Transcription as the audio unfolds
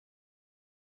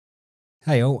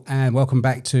Hey all, and welcome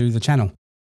back to the channel.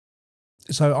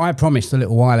 So I promised a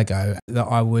little while ago that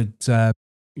I would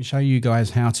show you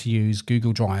guys how to use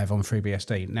Google Drive on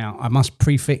FreeBSD. Now I must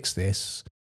prefix this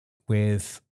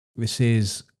with this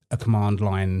is a command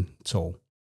line tool.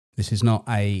 This is not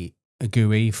a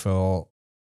GUI for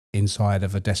inside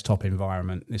of a desktop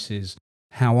environment. This is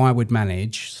how I would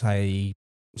manage, say,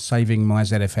 saving my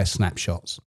ZFS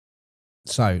snapshots.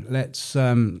 So let's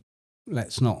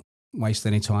not waste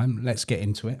any time. Let's get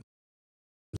into it.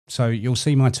 So you'll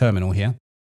see my terminal here,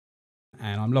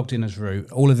 and I'm logged in as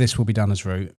root. All of this will be done as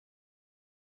root.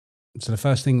 So the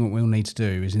first thing that we'll need to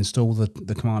do is install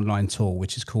the command line tool,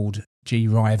 which is called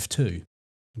GaryH 2,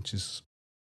 which is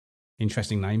an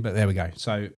interesting name, but there we go.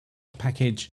 So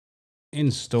package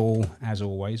install, as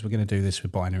always. We're going to do this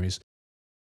with binaries.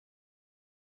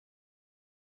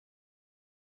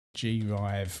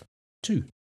 GaryH 2.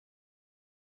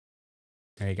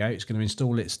 There you go. It's going to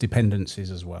install its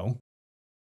dependencies as well.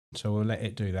 So we'll let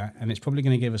it do that. And it's probably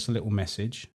going to give us a little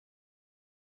message.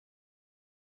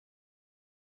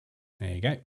 There you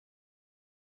go.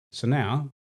 So now,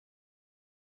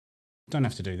 don't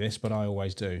have to do this, but I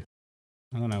always do.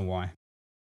 I don't know why.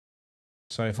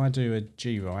 So if I do a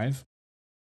GaryH,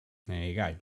 there you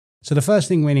go. So the first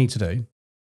thing we need to do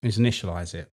is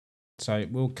initialize it. So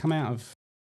we'll come out of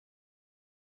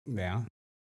there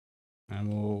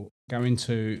and we'll go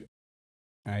into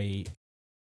a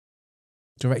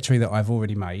directory that I've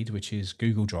already made, which is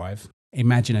Google Drive,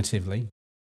 imaginatively.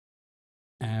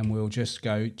 And we'll just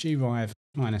go GaryH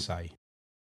 -a.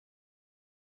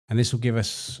 And this will give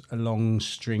us a long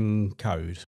string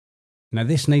code. Now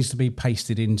this needs to be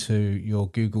pasted into your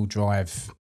Google Drive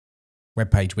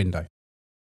webpage window.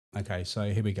 Okay,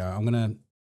 so here we go. I'm going to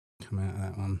come out of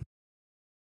that one.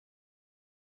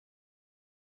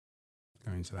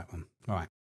 Go into that one. All right.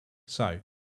 So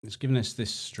it's given us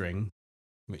this string,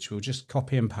 which we'll just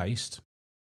copy and paste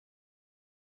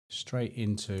straight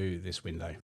into this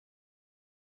window.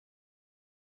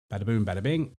 Bada boom, bada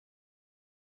bing.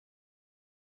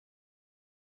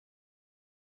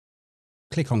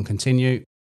 Click on continue.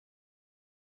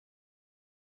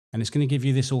 And it's going to give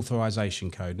you this authorization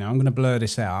code. Now I'm going to blur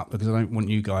this out because I don't want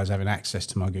you guys having access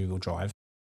to my Google Drive.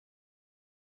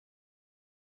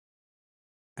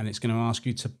 And it's going to ask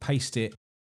you to paste it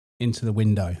into the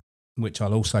window, which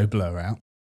I'll also blur out.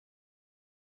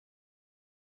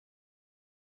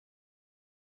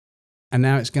 And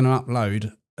now it's going to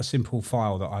upload a simple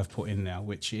file that I've put in now,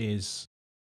 which is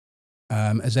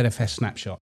a ZFS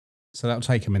snapshot. So that'll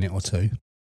take a minute or two,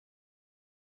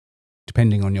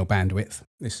 depending on your bandwidth.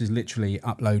 This is literally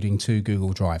uploading to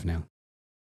Google Drive now.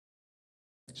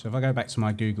 So if I go back to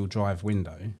my Google Drive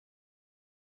window,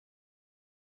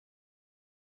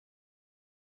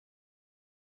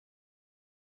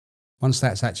 once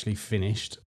that's actually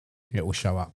finished, it will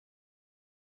show up.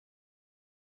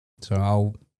 So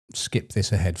I'll skip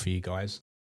this ahead for you guys.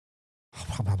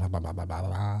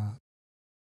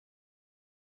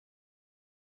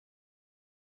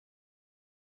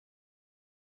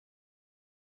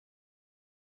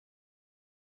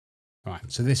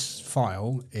 Right, so this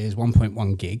file is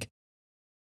 1.1 gig.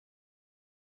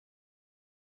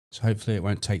 So hopefully it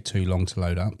won't take too long to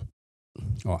load up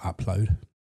or upload.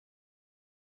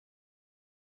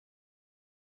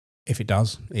 If it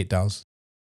does, it does.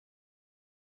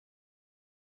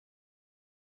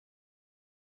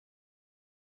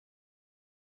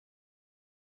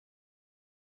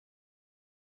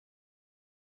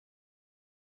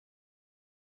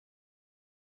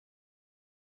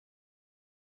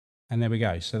 And there we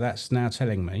go. So that's now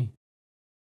telling me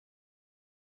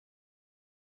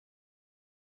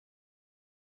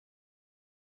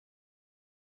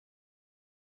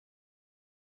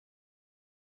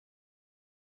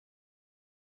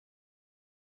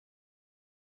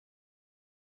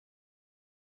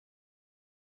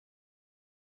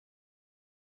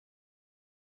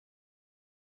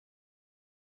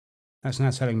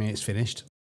it's finished.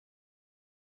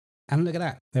 And look at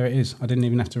that. There it is. I didn't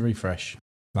even have to refresh.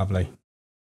 Lovely.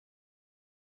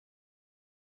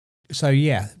 So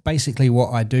yeah, basically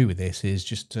what I do with this is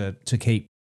just to keep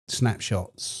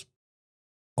snapshots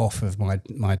off of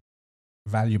my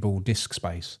valuable disk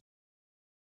space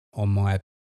on my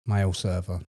mail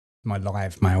server, my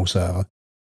live mail server.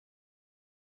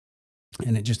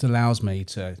 And it just allows me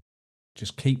to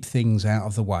just keep things out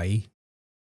of the way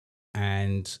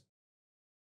and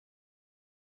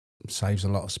saves a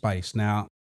lot of space. Now,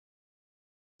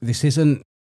 this isn't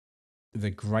the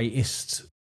greatest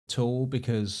tool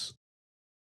because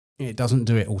it doesn't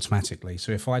do it automatically.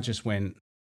 So if I just went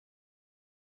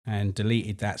and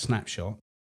deleted that snapshot,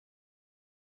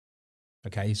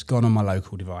 Okay, it's gone on my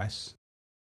local device,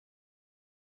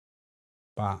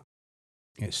 but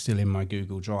it's still in my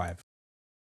Google Drive.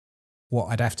 What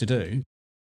I'd have to do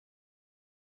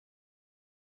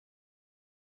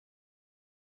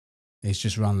is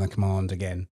just run the command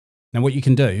again. Now, what you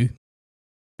can do,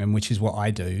 and which is what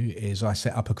I do, is I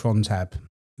set up a cron tab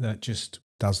that just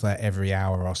does that every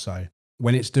hour or so.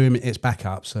 When it's doing its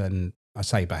backups, and I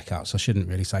say backups, I shouldn't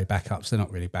really say backups, they're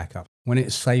not really backups. When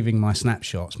it's saving my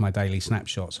snapshots, my daily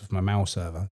snapshots of my mail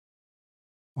server,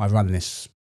 I run this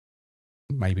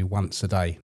maybe once a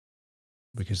day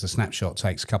because the snapshot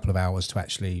takes a couple of hours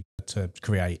to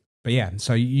create. But yeah,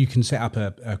 so you can set up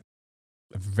a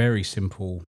very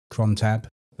simple cron tab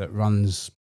that runs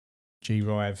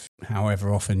GaryH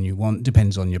however often you want.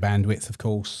 Depends on your bandwidth, of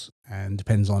course, and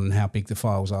depends on how big the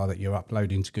files are that you're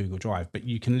uploading to Google Drive. But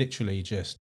you can literally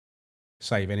just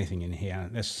save anything in here.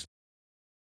 Let's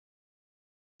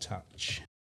touch,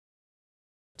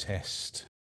 test,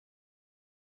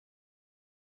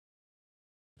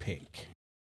 pick.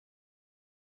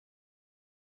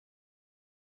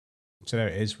 So there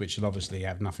it is, which will obviously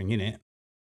have nothing in it.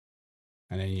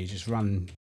 And then you just run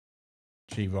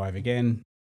GaryH again,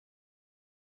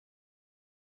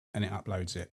 and it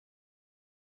uploads it.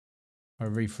 I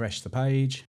refresh the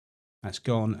page, that's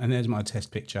gone, and there's my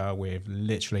test picture with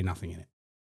literally nothing in it.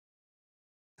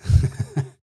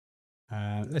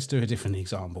 Let's do a different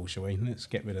example, shall we? Let's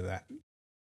get rid of that.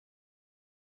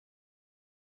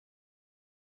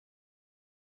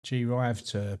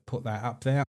 GaryH to put that up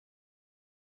there.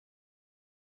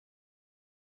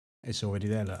 It's already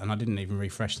there, look, and I didn't even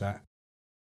refresh that.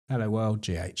 Hello world,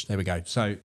 GH. There we go.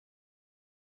 So,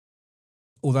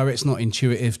 although it's not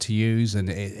intuitive to use and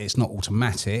it's not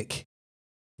automatic,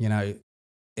 you know,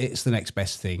 it's the next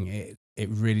best thing. It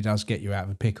really does get you out of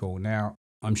a pickle. Now,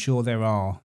 I'm sure there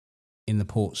are in the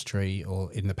ports tree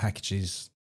or in the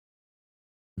packages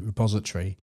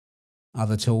repository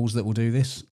other tools that will do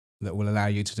this, that will allow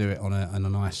you to do it on a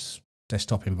nice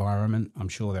desktop environment. I'm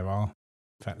sure there are.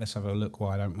 In fact, let's have a look.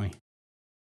 Why don't we?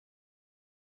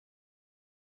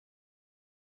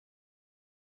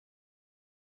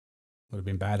 Would have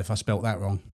been bad if I spelt that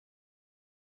wrong.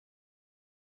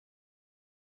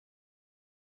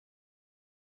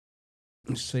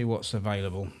 Let's see what's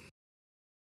available.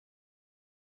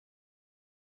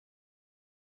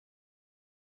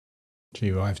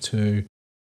 GaryH 2.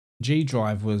 G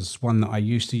Drive was one that I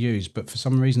used to use, but for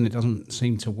some reason it doesn't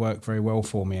seem to work very well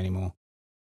for me anymore.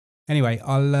 Anyway,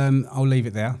 I'll leave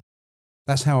it there.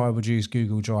 That's how I would use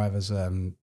Google Drive as a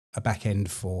back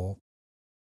end for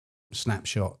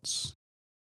snapshots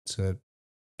to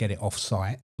get it off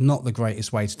site. Not the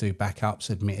greatest way to do backups,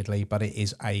 admittedly, but it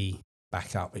is a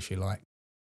backup, if you like.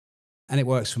 And it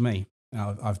works for me.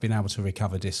 I've been able to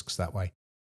recover disks that way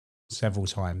several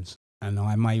times. And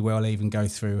I may well even go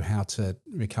through how to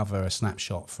recover a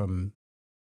snapshot from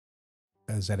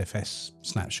a ZFS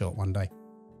snapshot one day.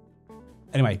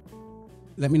 Anyway,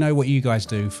 let me know what you guys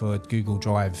do for Google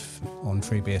Drive on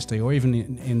FreeBSD or even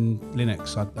in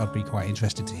Linux. I'd be quite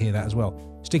interested to hear that as well.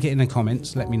 Stick it in the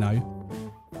comments, let me know.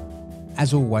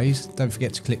 As always, don't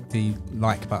forget to click the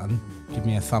like button, give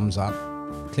me a thumbs up,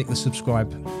 click the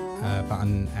subscribe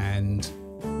button and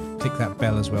click that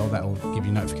bell as well. That will give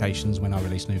you notifications when I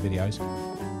release new videos.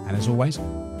 And as always,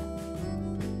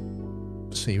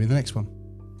 see you in the next one.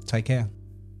 Take care.